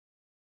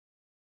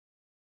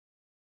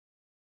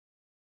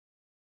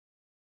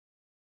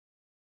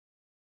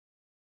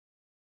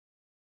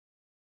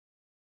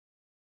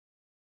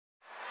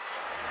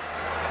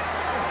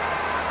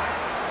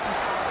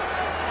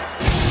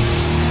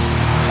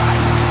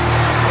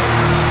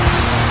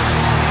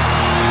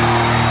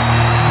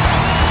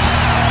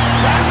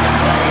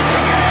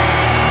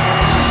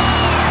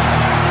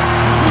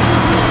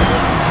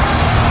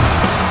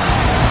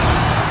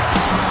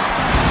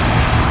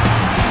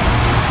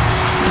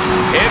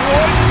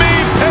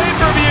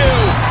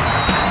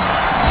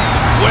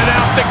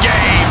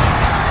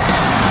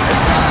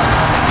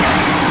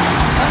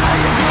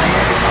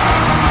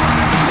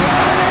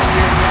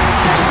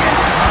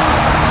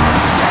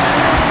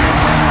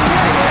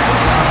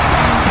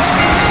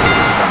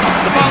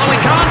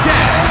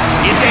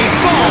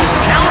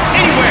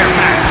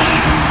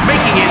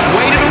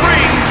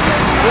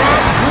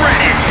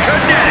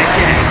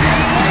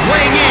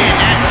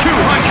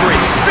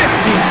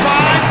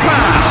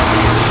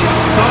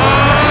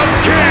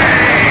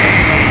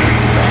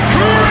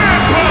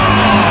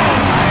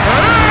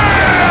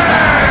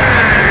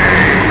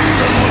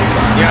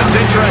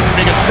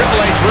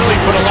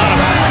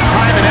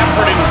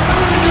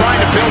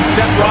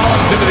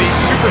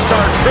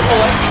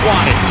H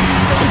wanted.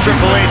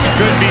 Triple H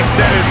could be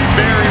said as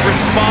very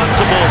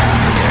responsible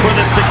for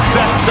the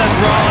success Seth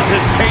Rollins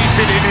has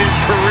tasted in his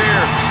career.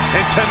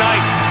 And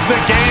tonight, the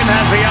game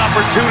has the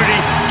opportunity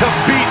to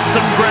beat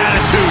some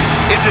gratitude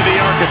into the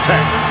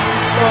architect.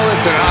 Well,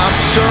 listen, I'm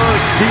sure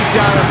deep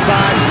down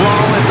inside,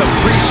 Rollins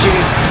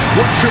appreciates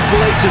what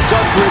Triple H has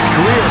done for his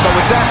career. But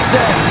with that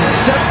said,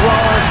 Seth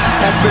Rollins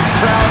has been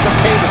proud to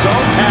pave his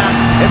own path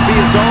and be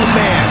his own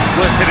man.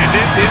 Listen, in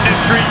this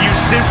industry, you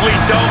simply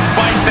don't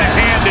bite the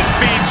hand that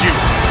feeds you.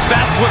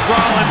 That's what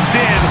Rollins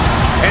did,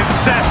 and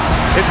Seth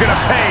is going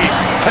to pay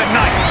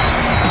tonight.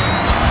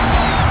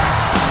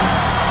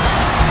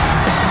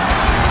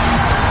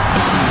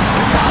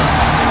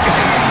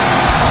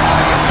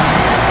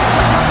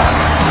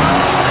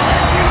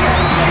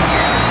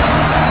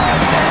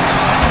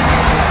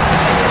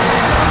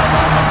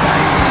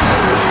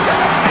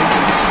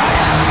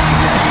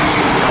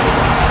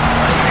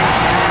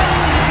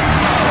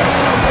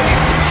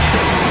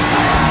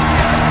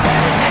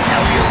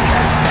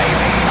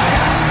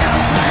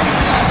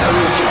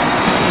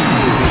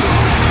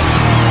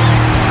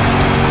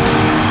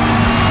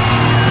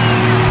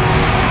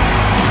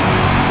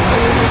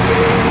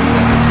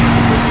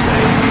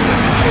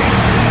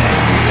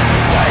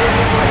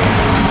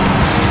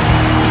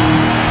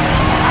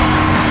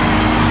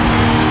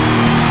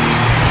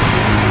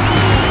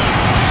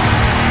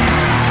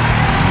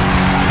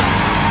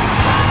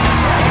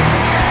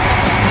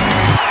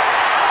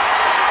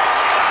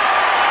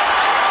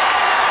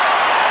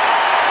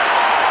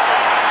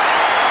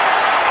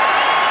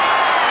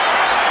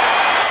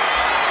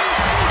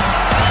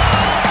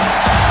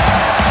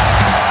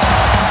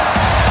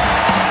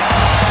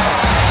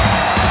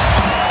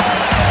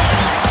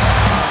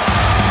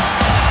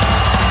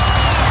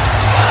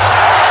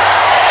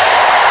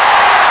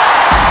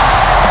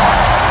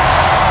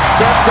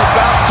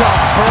 About to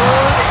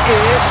burn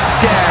it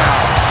down.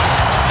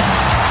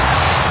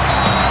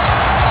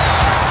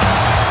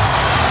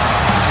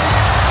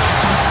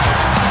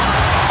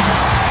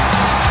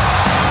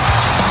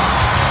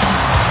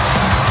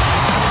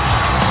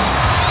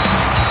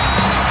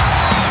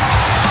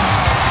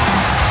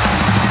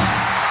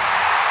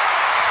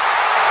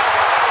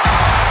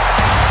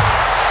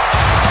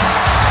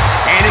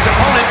 And his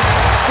opponent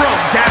from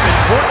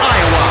Davenport,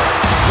 Iowa,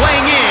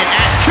 weighing in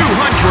at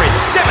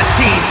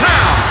 217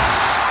 pounds.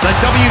 The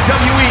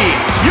WWE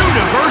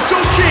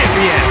Universal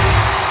Champion,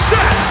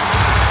 Seth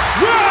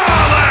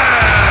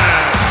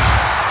Rollins!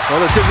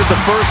 Well, this isn't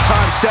the first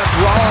time Seth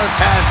Rollins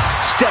has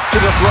stepped to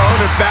the throne.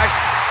 In fact,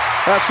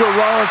 that's where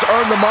Rollins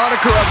earned the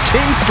moniker of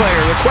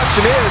Kingslayer. The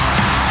question is,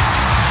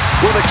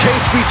 will the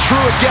case be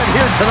true again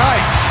here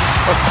tonight?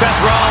 Look,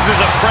 Seth Rollins is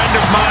a friend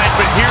of mine,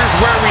 but here's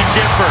where we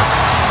differ.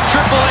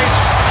 Triple H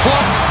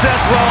plucked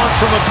Seth Rollins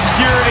from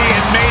obscurity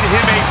and made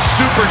him a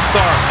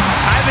superstar.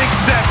 I think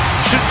Seth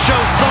should show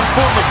some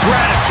form of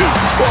gratitude.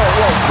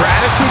 Whoa,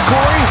 gratitude,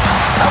 Corey?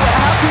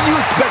 How can you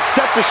expect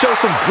Seth to show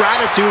some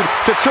gratitude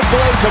to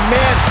Triple H, a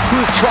man who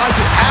has tried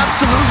to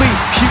absolutely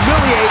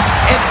humiliate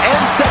and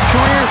end Seth's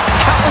career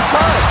countless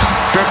times?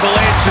 Triple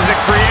H is the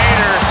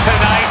creator.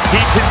 Tonight,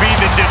 he can be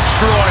the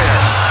destroyer.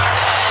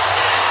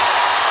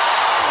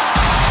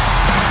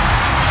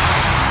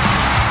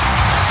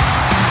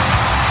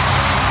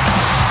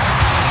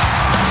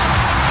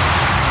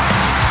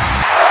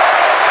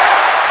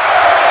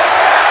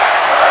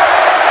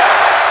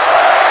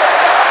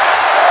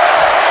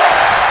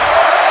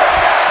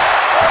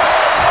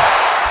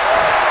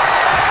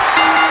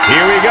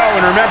 Here we go,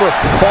 and remember,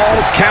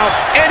 falls count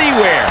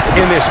anywhere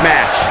in this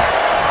match.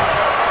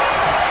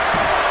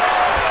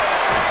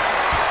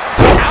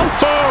 Out,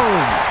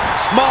 boom!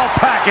 Small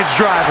package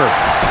driver.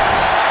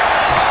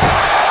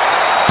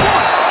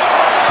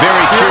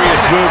 Very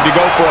curious move to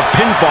go for a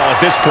pinfall at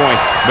this point.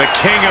 The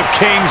King of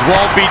Kings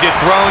won't be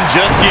dethroned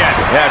just yet.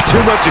 Yeah, too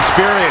much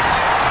experience.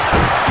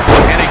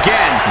 And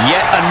again,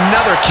 yet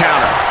another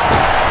counter.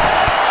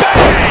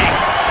 Bang!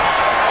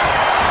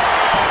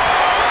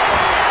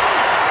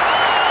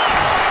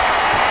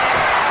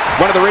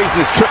 One of the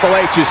reasons Triple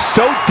H is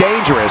so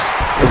dangerous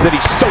is that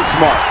he's so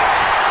smart.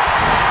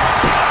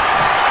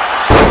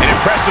 An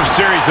impressive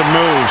series of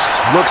moves.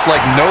 Looks like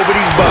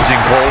nobody's budging,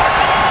 Cole.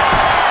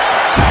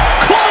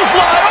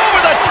 Clothesline over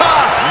the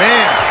top!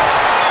 Man.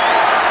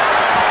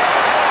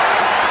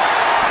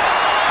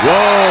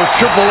 Whoa,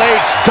 Triple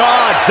H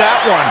dodged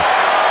that one.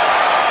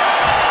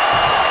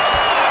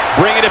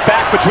 Bringing it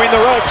back between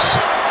the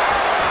ropes.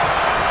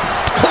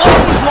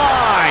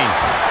 Clothesline!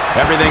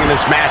 Everything in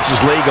this match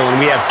is legal,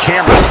 and we have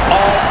cameras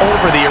all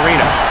over the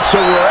arena. So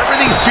wherever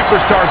these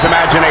superstars'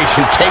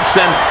 imagination takes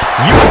them,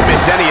 you won't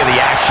miss any of the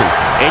action.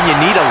 And you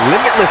need a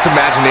limitless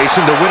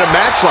imagination to win a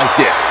match like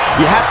this.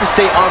 You have to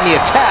stay on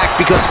the attack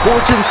because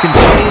fortunes can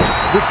change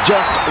with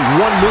just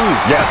one move.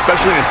 Yeah,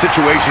 especially in a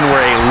situation where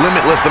a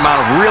limitless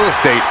amount of real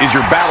estate is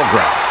your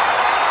battleground.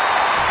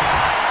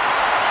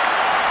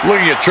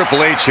 Looking at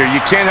Triple H here,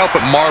 you can't help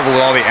but marvel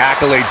at all the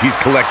accolades he's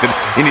collected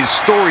in his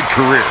storied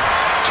career.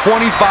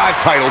 25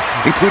 titles,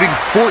 including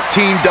 14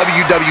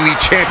 WWE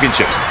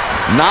championships.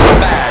 Not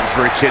bad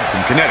for a kid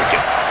from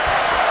Connecticut.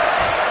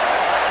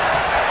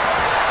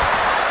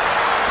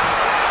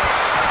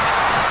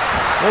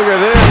 Look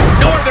at this.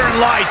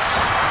 Northern Lights.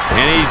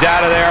 And he's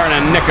out of there in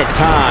a nick of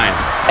time.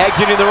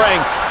 Exiting the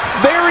ring.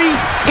 Very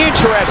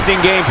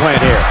interesting game plan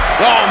here.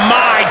 Oh,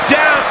 my.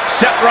 Down.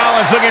 Seth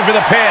Rollins looking for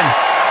the pin.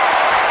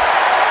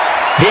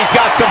 He's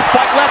got some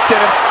fight left in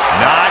him.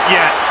 Not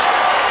yet.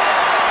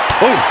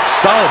 Oh,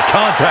 solid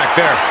contact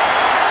there.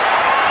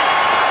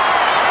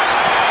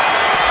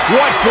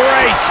 What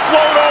grace.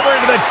 Float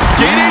over into the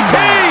DDT.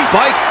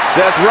 Fight.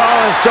 Seth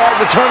Rollins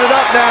starting to turn it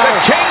up now. The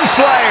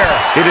Kingslayer.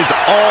 It is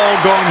all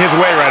going his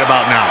way right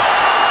about now.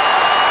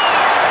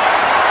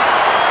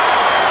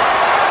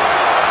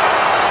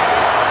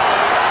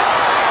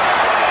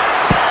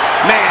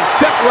 Man,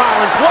 Seth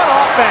Rollins, what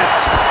offense.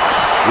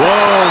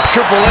 Whoa,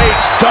 Triple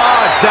H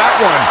dodged that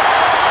one.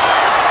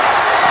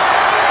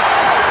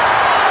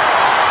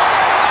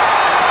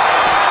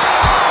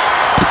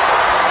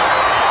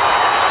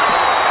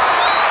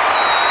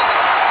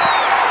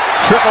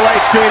 Triple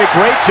H doing a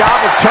great job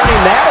of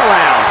turning that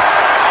around.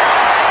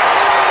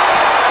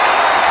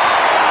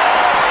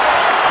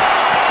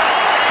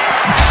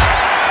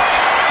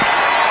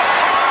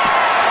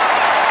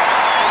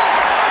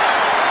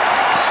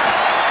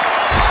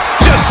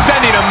 Just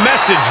sending a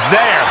message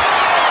there.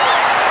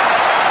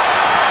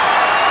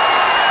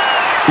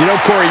 You know,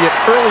 Corey,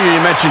 earlier you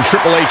mentioned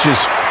Triple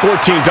H's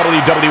 14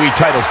 WWE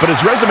titles, but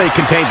his resume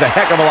contains a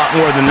heck of a lot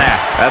more than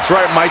that. That's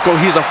right, Michael.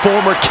 He's a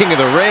former King of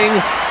the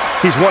Ring.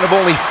 He's one of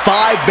only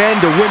 5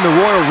 men to win the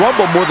Royal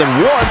Rumble more than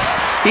once.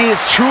 He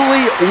is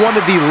truly one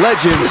of the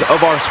legends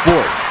of our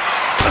sport.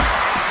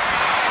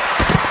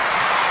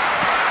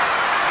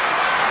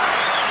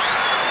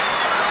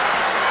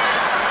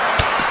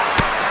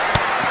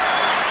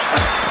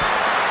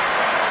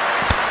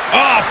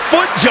 Oh,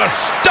 foot just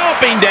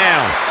stomping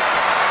down.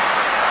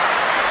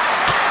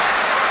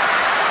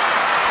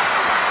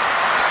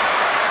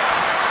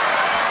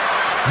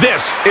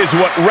 This is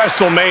what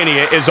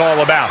WrestleMania is all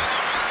about.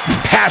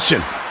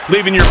 Passion,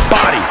 leaving your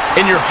body,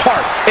 and your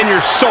heart, and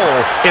your soul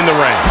in the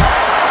ring.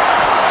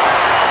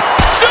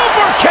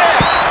 Super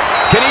kick!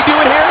 Can he do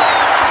it here?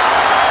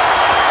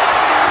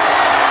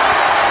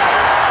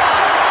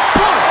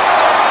 1,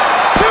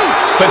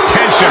 2. The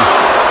tension,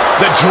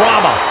 the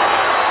drama.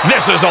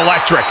 This is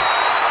electric.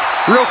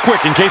 Real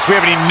quick, in case we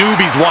have any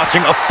newbies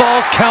watching, a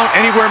Falls Count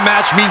Anywhere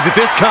match means that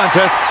this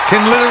contest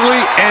can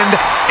literally end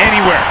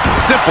anywhere.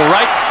 Simple,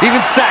 right?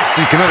 Even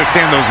Saxton can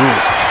understand those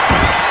rules.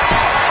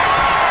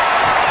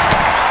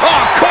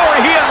 Oh,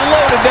 Corey, he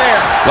unloaded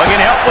there. Looking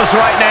helpless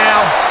right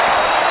now.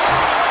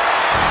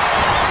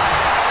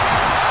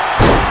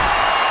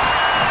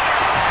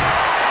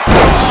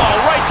 Oh,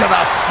 right to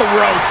the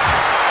throat.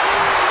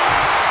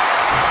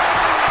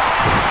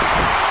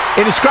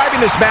 In describing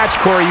this match,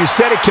 Corey, you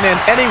said it can end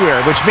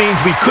anywhere, which means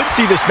we could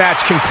see this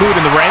match conclude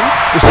in the ring,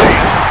 the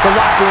stands, the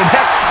locker room.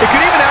 Heck, it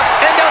could even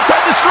end outside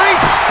the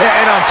streets.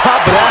 And on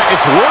top of that,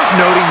 it's worth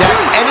noting that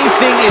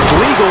anything is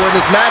legal in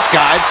this match,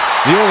 guys.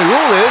 The only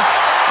rule is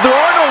there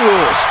are no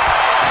rules.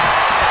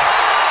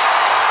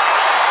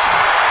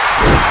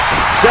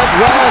 Seth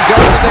Rollins got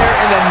in there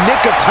in the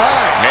nick of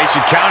time. They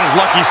should count his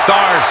lucky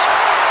stars.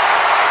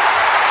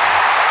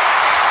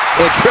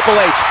 And Triple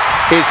H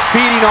is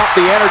feeding off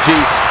the energy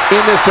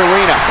in this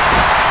arena.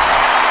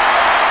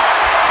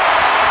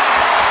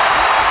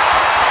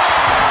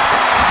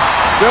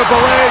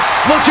 Triple H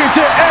looking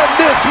to end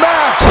this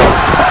match.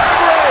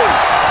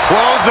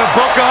 Close the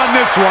book on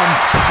this one.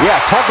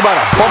 Yeah, talk about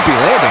a bumpy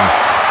landing.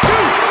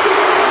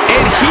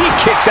 And he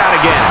kicks out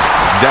again.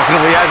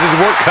 Definitely has his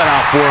work cut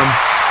out for him.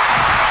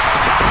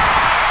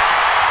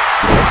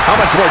 How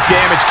much more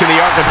damage can the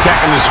Architect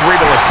and the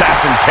Cerebral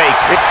Assassin take?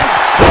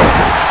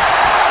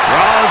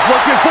 Rollins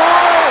looking for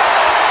it.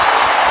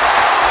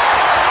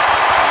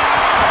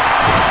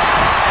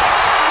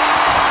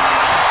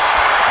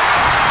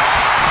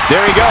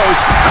 There he goes,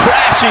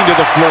 crashing to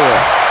the floor.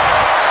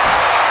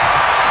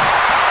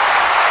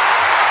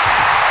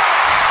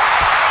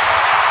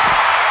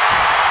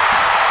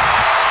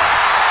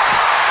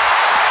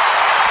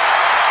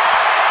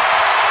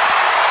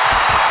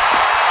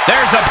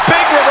 There's a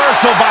big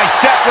reversal by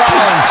Seth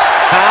Rollins.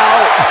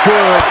 How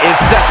good is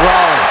Seth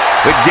Rollins?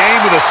 The game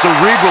with a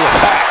cerebral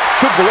attack.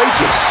 Triple H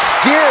is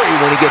scary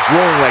when he gets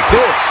rolling like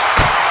this.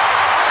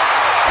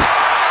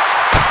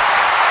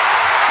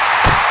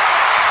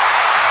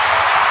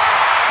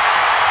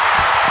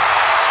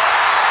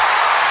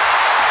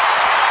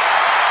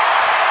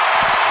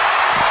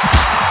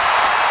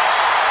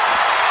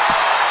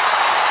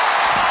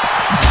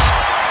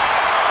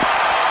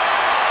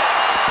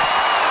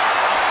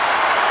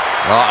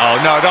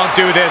 Uh-oh, no, don't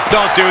do this,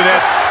 don't do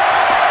this.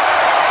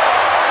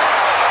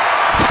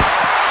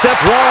 Seth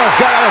Rollins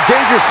got on a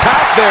dangerous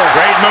path there.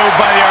 Great move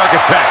by the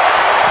Architect.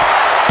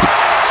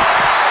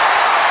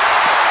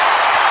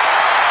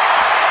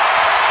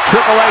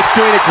 Triple H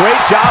doing a great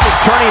job of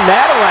turning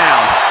that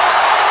around.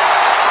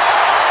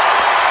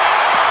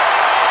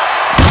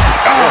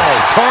 Oh,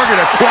 target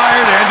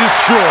acquired and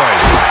destroyed.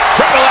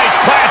 Triple H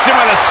plants him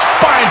with a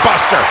spine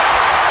buster.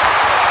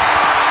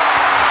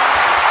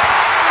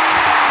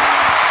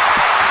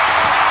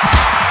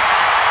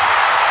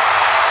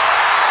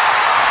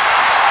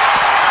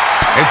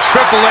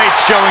 Triple H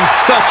showing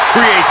such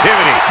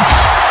creativity.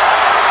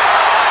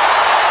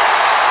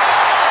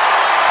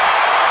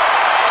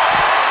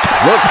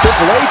 Look,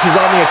 Triple H is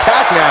on the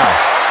attack now.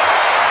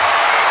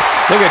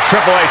 Look at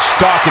Triple H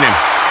stalking him.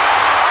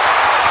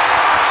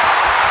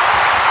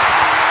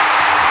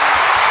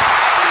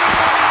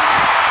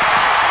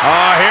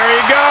 Oh, here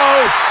you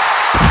go.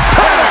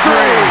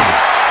 Pedigree.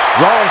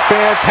 Rollins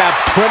fans have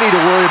plenty to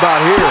worry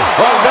about here.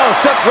 Oh, no,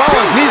 Seth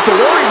Rollins needs to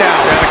worry now.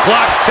 Yeah, the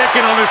clock's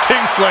ticking on the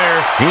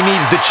Kingslayer. He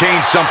needs to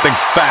change something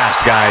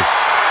fast, guys.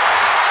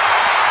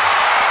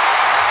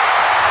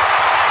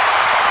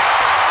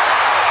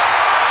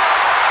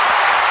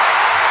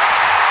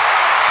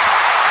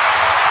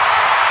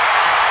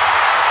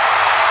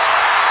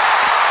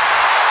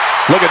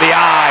 Look at the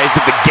eyes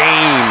of the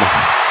game.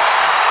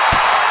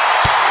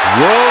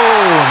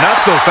 Whoa, not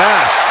so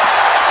fast.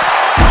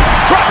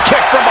 Drop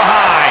kick from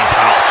behind.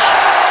 Ouch.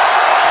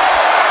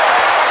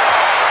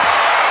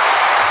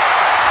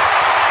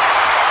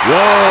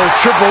 Whoa,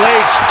 Triple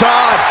H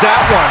dodged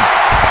that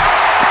one.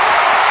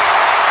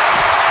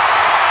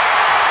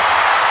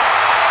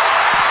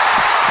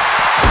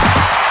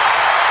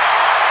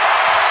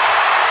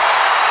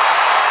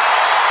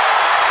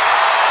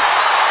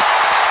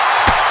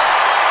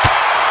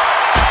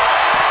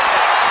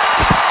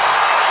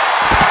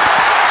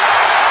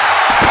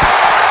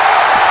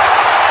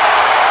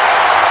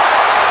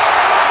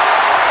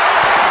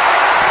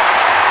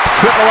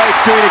 Triple H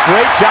doing a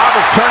great job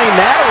of turning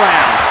that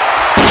around.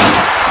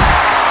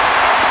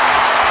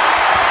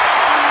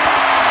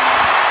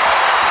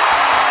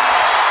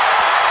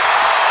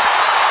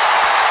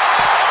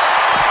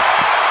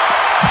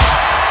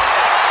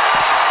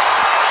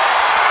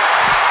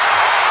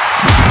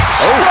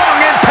 Strong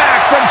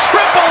impact from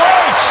Triple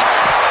H.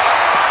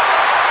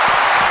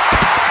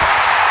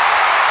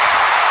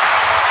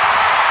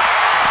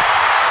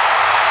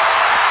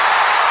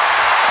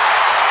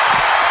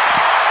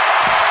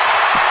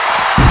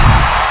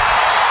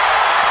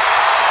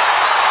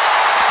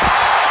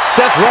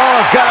 Seth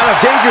Rollins got on a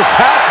dangerous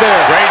path there.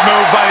 Great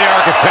move by the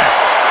Architect.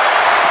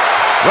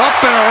 Up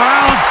and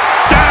around,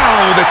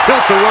 down with a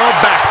tilt-a-whirl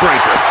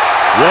backbreaker.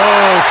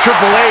 Whoa,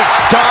 Triple H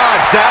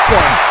dodged that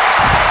one.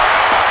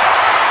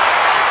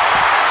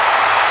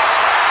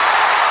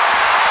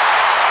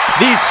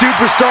 These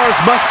superstars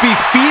must be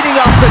feeding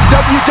off the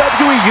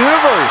WWE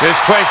Universe. This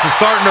place is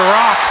starting to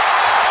rock.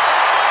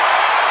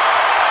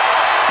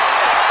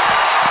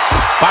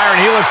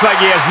 Byron, he looks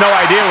like he has no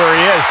idea where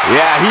he is.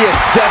 Yeah, he is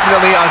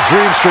definitely on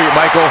Dream Street,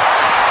 Michael.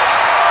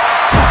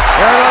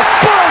 And a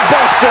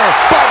Spinebuster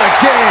by the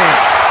game.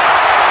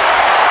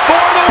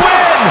 For the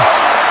win.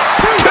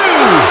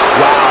 Two.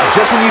 Wow,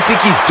 just when you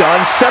think he's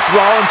done, Seth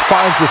Rollins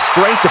finds the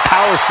strength to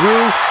power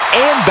through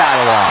and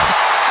battle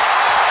on.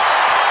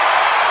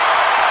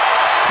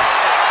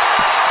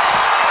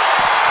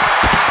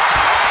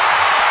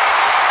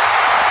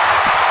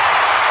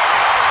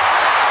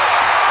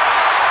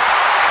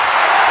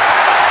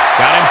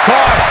 Got him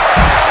caught.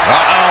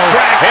 Uh-oh.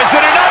 Is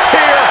it enough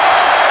here?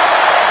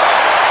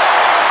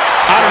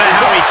 I don't know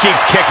how he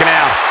keeps kicking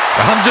out.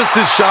 I'm just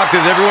as shocked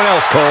as everyone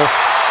else, Cole.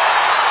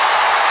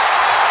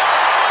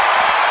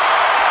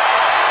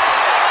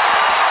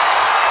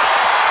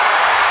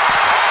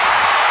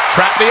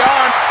 Trap the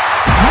arm.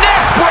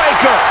 Neck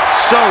breaker.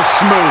 So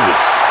smooth.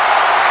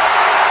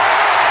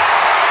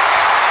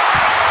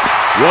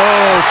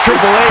 Whoa,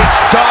 Triple H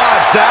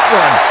dodged that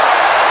one.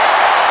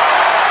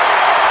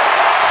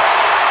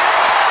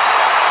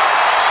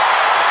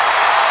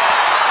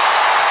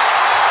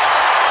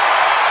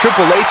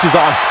 Triple H is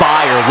on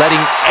fire, letting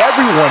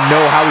everyone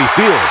know how he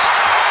feels.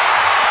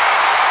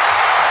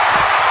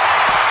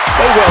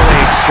 A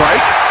well-aimed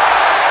strike.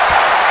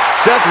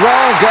 Seth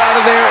Rollins got out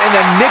of there in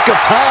the nick of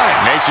time.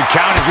 They should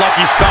count his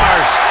lucky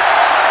stars.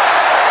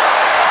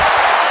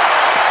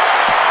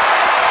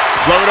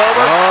 Float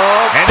over.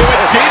 Into a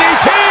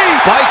DDT.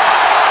 Fight.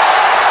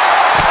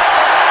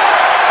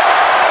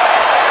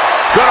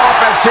 Good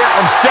offense here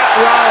from Seth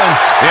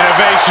Rollins.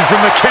 Innovation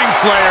from the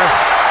Kingslayer.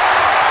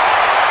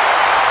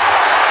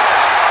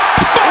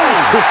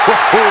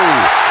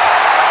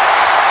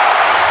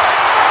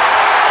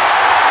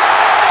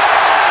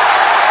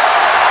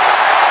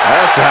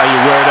 That's how you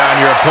wear down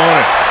your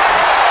opponent.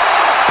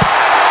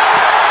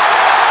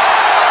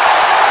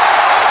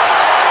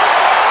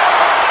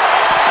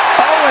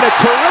 Oh, and a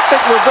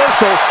terrific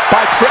reversal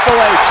by Triple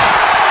H.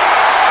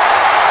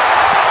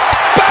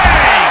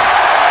 Bang!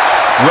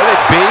 Will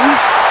it be?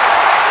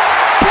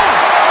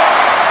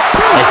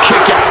 A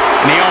kick out,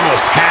 and he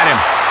almost had him.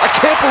 I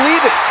can't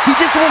believe it. He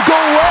just won't go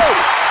away.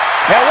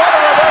 And what a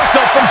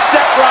reversal from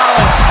Seth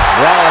Rollins.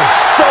 Rollins,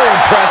 so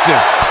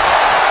impressive.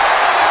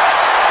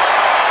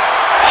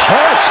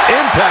 Harsh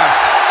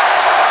impact.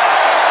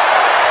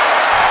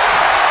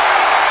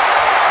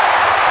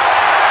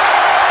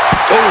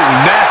 Oh,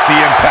 nasty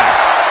impact.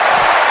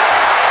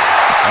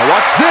 Now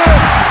watch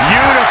this.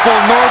 Beautiful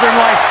Northern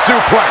Lights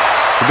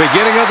suplex. The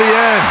beginning of the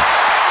end.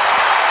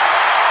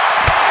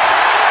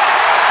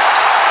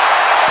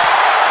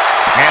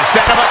 And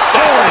setting him up.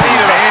 Knee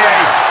to the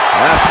face.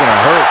 That's going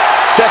to hurt.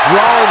 Seth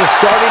Rollins is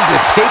starting to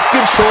take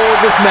control of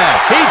this match.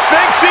 He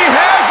thinks he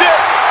has it.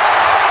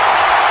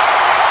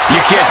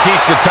 You can't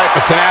teach the type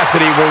of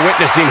tenacity we're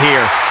witnessing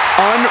here.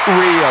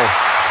 Unreal.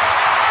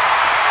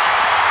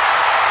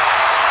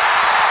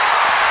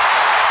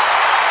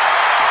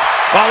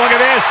 Oh, look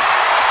at this.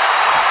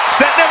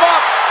 Setting him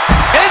up.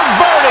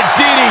 Inverted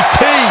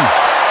DDT.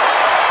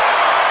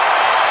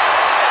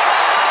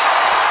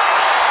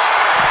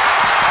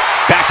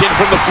 Back in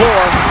from the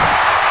floor.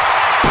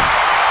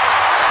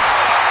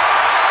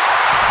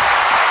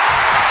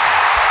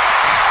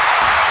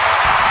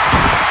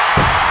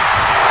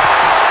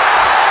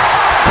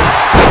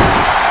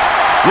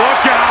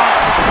 Look out.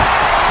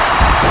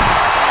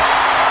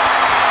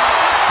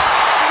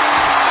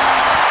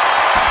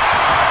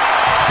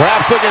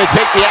 Perhaps looking to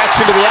take the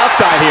action to the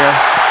outside here.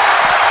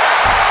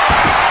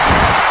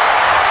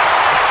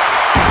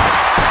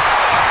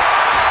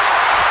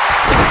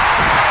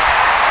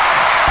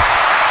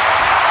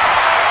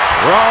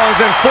 Rollins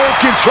in full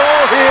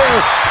control here.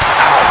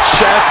 Oh,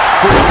 Seth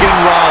freaking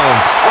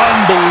Rollins.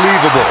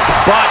 Unbelievable.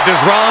 But does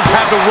Rollins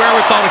have the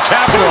wherewithal to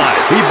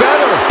capitalize? He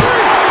better.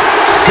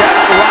 Seth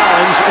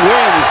Rollins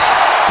wins.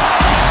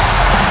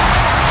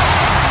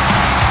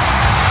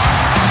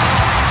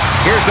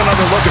 Here's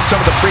another look at some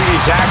of the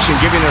previous action,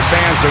 giving their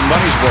fans their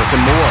money's worth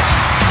and more.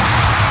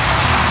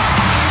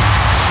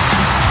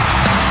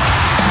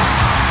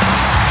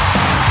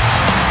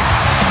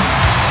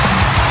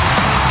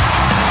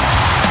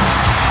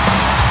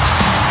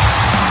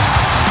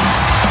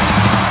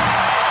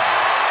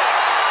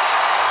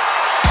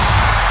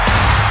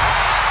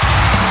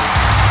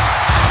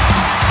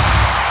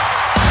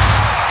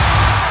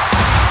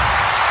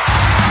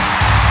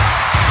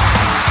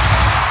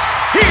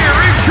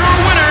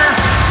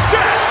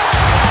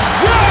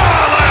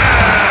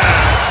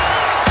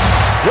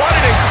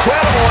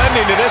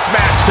 To this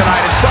match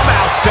tonight, and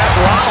somehow Seth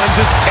Rollins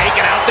is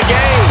taking out the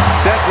game.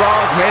 Seth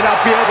Rollins may not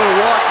be able to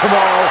walk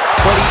tomorrow,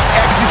 but he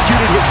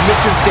executed his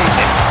mission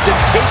statement to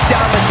take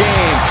down the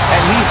game,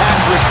 and he has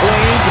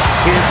reclaimed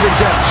his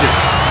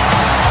redemption.